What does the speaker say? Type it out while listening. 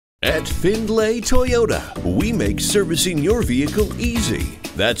At Findlay Toyota, we make servicing your vehicle easy.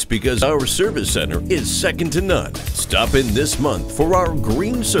 That's because our service center is second to none. Stop in this month for our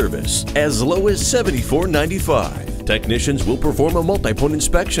green service, as low as $74.95. Technicians will perform a multi-point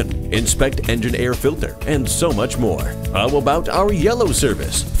inspection, inspect engine air filter, and so much more. How about our yellow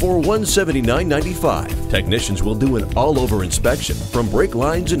service for $179.95? Technicians will do an all-over inspection from brake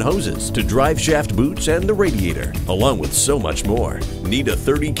lines and hoses to drive shaft boots and the radiator, along with so much more. Need a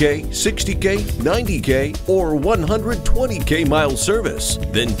 30K, 60K, 90K, or 120K mile service?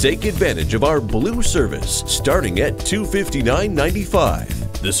 Then take advantage of our blue service starting at $259.95.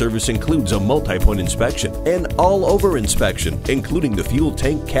 The service includes a multi-point inspection, an all-over inspection, including the fuel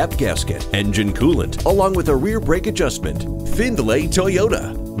tank cap gasket, engine coolant, along with a rear brake adjustment. Findlay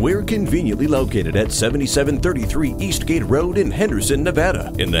Toyota. We're conveniently located at 7733 Eastgate Road in Henderson,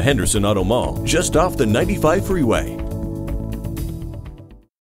 Nevada, in the Henderson Auto Mall, just off the 95 freeway.